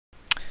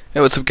Hey,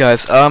 what's up,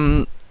 guys?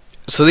 So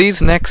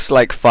these next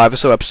like 5 or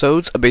so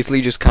episodes are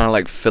basically just kind of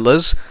like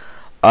fillers,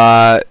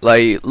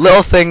 like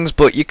little things,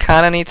 but you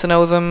kind of need to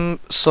know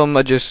them. Some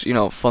are just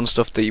fun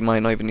stuff that you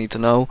might not even need to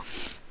know.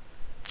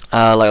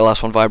 Like the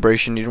last one,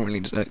 vibration, you don't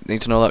really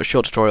need to know that. Was a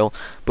short tutorial,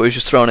 but it was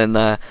just thrown in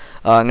there.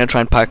 I'm gonna try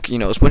and pack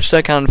as much as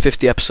I can in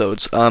 50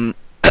 episodes. Hell,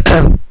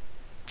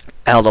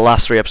 the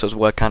last 3 episodes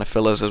were kind of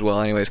fillers as well,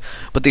 anyways.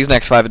 But these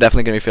next 5 are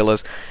definitely gonna be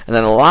fillers, and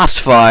then the last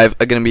 5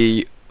 are gonna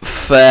be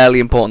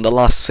fairly important. The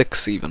last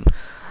 6 even.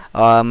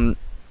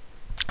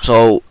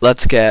 So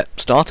let's get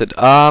started.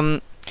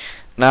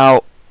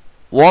 Now,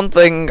 one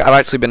thing I've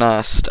actually been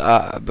asked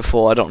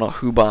before, I don't know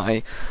who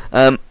by,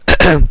 but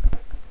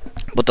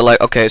they're like,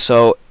 okay,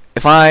 so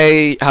if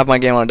I have my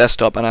game on a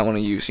desktop and I want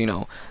to use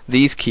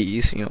these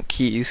keys,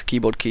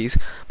 keyboard keys,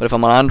 but if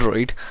I'm on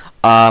Android,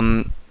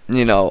 I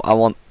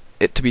want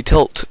it to be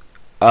tilt.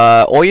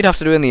 All you'd have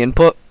to do in the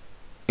input,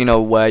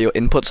 where your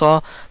inputs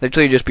are,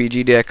 literally just be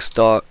GDX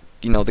dot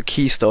the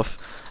key stuff,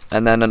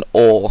 and then an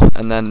OR,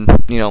 and then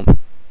your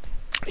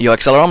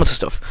accelerometer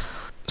stuff.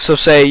 So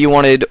say you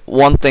wanted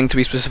one thing to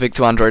be specific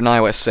to Android and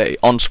iOS, say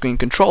on-screen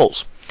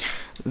controls,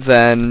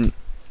 then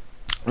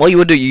what you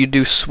would do, you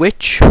do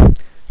switch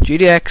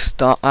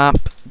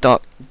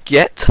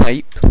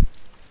gdx.app.getType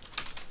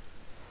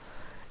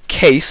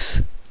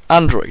case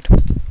Android,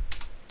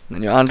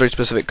 then your Android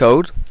specific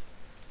code,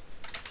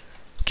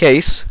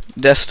 case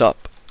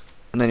desktop,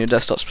 and then your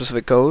desktop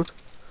specific code.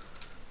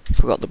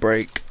 Forgot the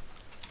break.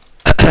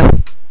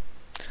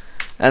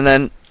 And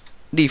then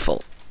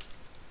default.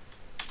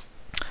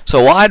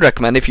 So what I'd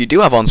recommend, if you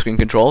do have on-screen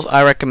controls,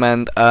 I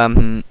recommend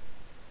having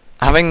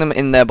them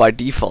in there by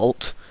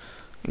default.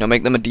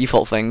 Make them a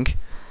default thing.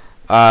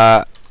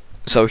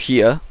 So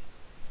here,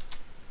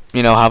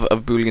 have a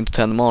boolean to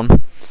turn them on,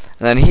 and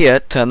then here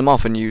turn them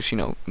off and use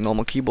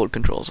normal keyboard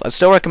controls. I'd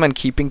still recommend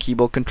keeping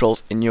keyboard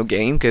controls in your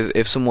game, because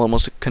if someone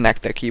wants to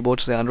connect their keyboard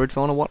to the Android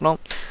phone or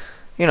whatnot,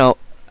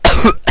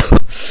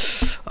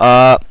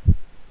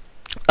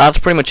 that's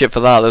pretty much it for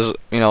that. There's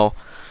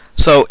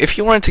so if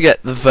you wanted to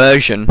get the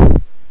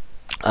version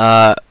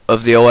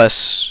of the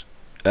OS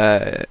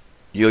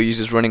your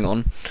user's running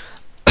on,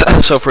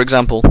 so for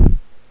example,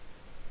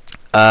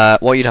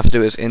 what you'd have to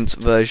do is int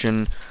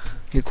version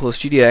equals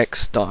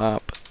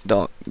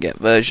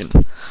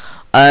gdx.app.getVersion,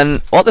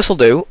 and what this will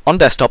do on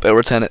desktop, it'll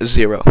return it as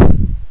 0.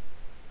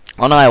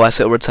 On iOS,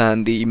 it'll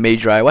return the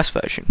major iOS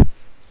version,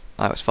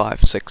 iOS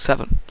 5, 6,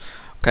 7.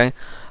 Okay.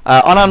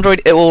 On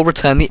Android, it will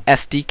return the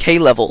SDK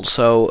level.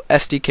 So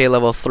SDK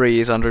level 3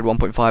 is Android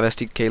 1.5.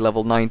 SDK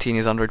level 19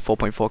 is Android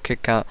 4.4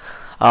 KitKat.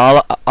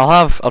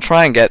 I'll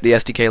try and get the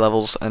SDK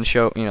levels and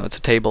show it's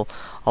a table.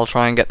 I'll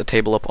try and get the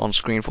table up on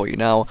screen for you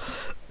now,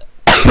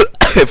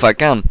 if I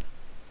can.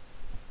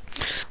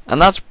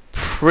 And that's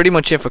pretty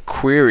much it for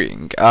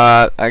querying.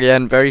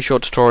 Again, very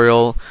short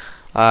tutorial.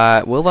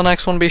 Will the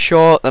next one be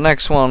short? The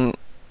next one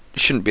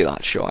shouldn't be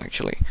that short,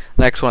 actually.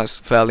 The next one is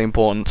fairly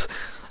important.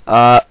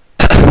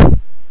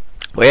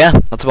 Well, yeah,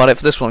 that's about it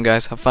for this one,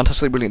 guys. Have a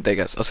fantastically brilliant day,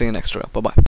 guys. I'll see you next tutorial. Bye-bye.